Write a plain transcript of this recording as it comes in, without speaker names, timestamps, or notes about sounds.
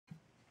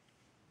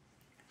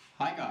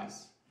Hi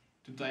guys!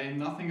 Today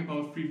nothing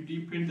about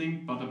 3D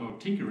printing but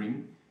about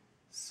tinkering.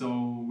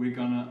 So we're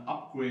gonna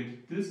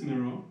upgrade this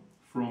mirror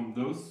from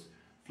those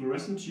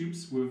fluorescent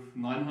tubes with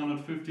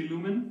 950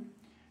 lumen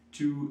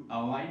to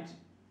a light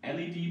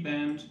LED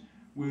band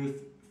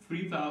with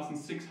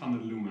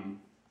 3600 lumen.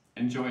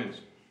 Enjoy it!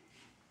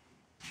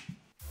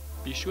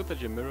 Be sure that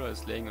your mirror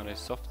is laying on a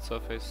soft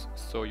surface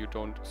so you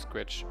don't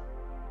scratch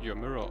your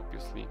mirror,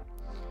 obviously.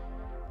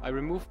 I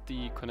removed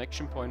the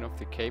connection point of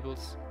the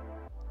cables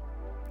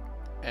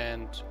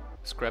and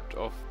scrapped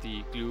off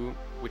the glue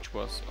which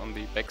was on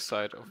the back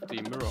side of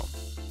the mirror.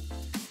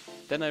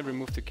 Then I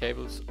removed the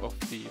cables of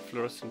the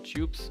fluorescent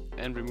tubes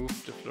and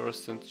removed the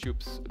fluorescent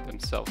tubes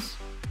themselves.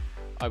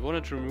 I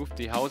wanted to remove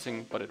the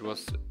housing, but it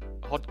was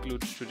hot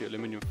glued to the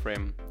aluminum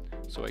frame,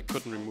 so I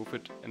couldn't remove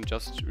it and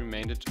just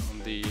remained it on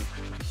the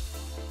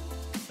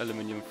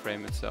aluminum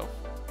frame itself.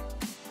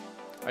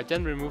 I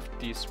then removed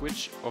the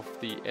switch of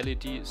the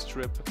LED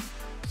strip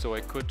so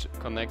I could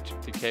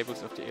connect the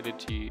cables of the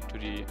LED to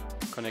the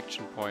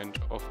connection point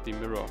of the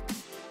mirror.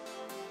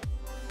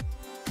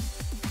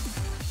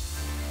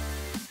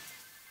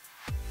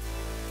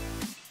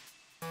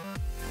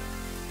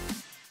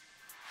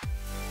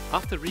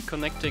 After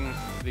reconnecting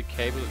the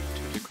cable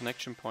to the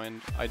connection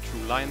point, I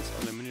drew lines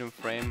on the aluminum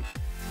frame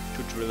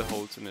to drill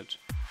holes in it.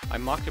 I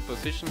marked the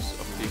positions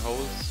of the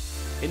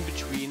holes in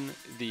between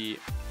the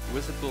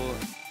visible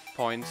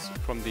points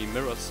from the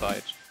mirror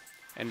side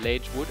and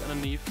laid wood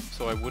underneath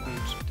so I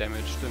wouldn't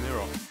damage the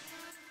mirror.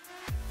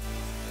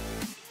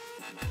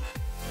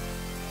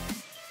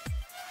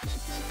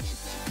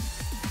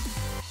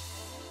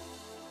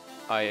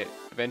 I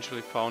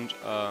eventually found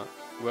a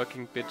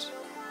working bit.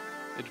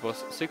 It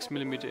was 6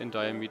 mm in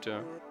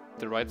diameter,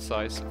 the right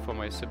size for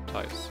my zip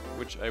ties,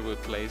 which I will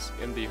place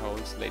in the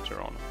holes later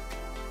on.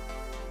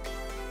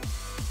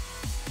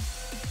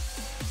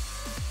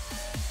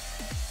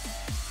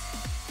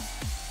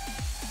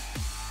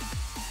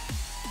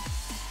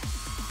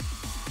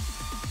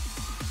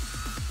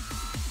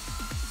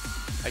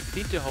 I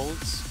cleaned the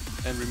holes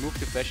and removed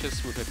the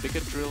flashes with a bigger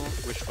drill,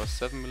 which was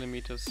 7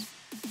 mm,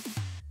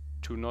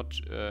 to not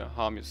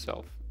harm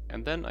yourself.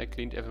 And then I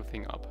cleaned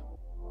everything up.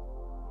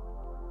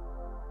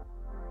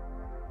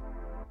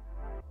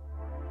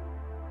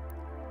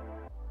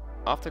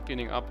 After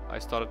cleaning up, I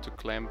started to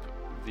clamp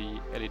the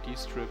LED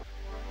strip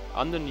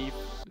underneath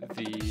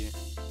the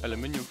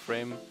aluminum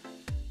frame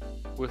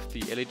with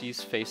the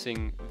LEDs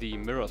facing the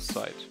mirror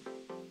side.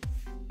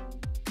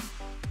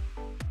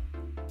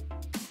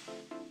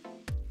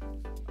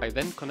 I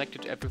then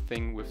connected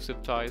everything with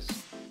zip ties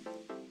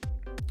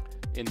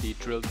in the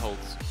drilled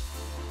holes.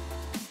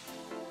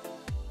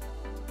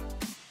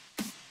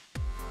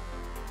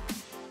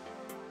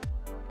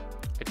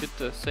 I did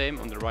the same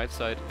on the right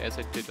side as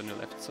I did on the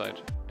left side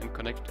and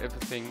connected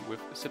everything with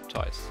zip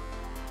ties.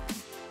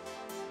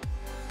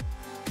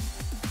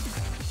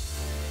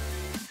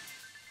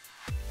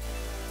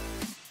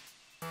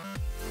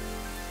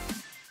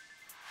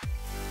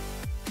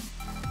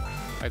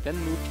 I then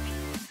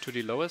moved to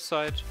the lower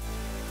side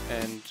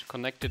and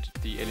connected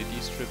the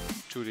LED strip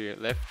to the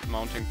left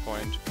mounting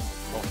point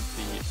of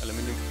the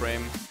aluminum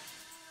frame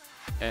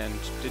and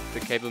did the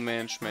cable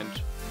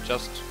management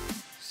just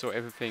so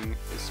everything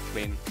is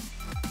clean.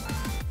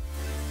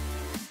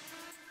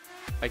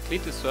 I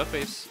cleaned the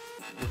surface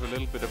with a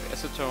little bit of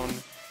acetone.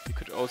 You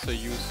could also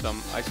use some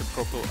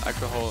isopropyl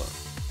alcohol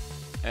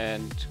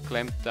and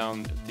clamped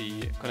down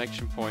the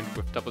connection point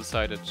with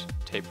double-sided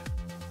tape.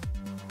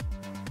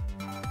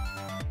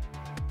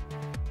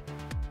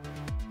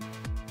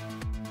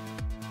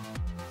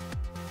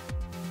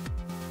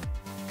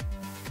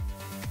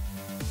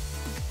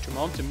 To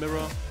mount the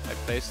mirror, I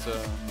placed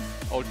an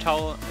old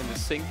towel in the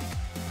sink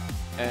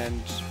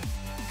and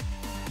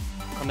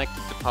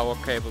connected the power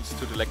cables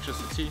to the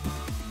electricity.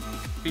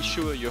 Be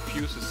sure your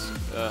fuse is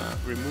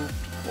removed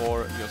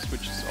or your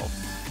switch is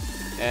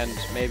off. And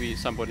maybe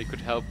somebody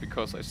could help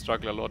because I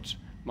struggle a lot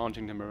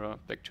mounting the mirror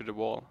back to the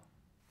wall.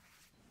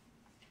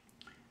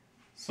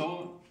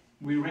 So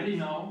we're ready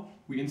now.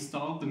 We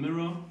installed the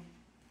mirror.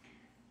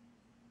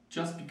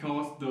 Just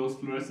because those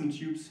fluorescent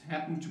tubes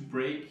happen to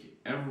break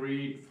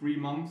every 3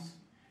 months.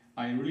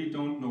 I really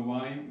don't know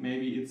why.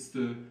 Maybe it's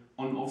the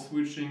on-off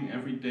switching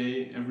every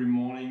day, every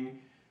morning,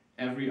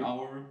 every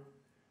hour.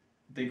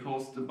 They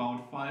cost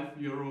about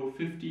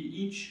 €5.50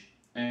 each,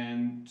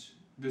 and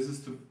this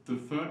is the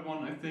third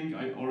one I think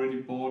I already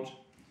bought.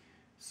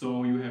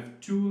 So you have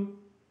 2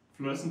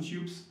 fluorescent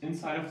tubes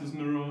inside of this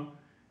mirror.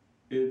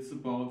 It's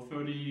about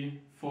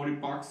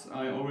 30-40 bucks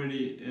I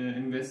already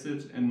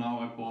invested, and now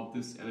I bought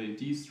this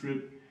LED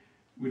strip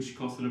which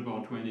costed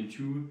about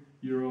 22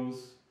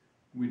 euros,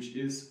 which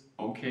is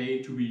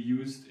okay to be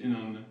used in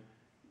a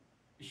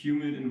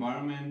humid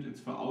environment.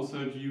 It's for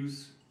outside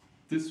use.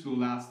 This will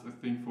last I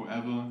think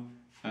forever,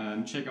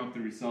 and check out the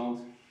result.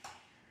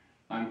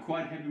 I'm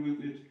quite happy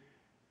with it.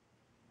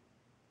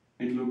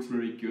 It looks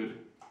very good.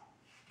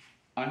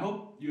 I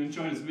hope you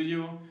enjoyed this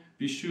video.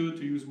 Be sure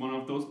to use one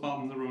of those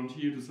buttons around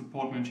here to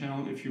support my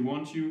channel if you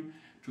want to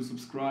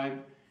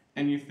subscribe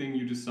anything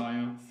you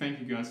desire. Thank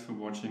you guys for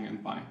watching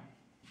and bye.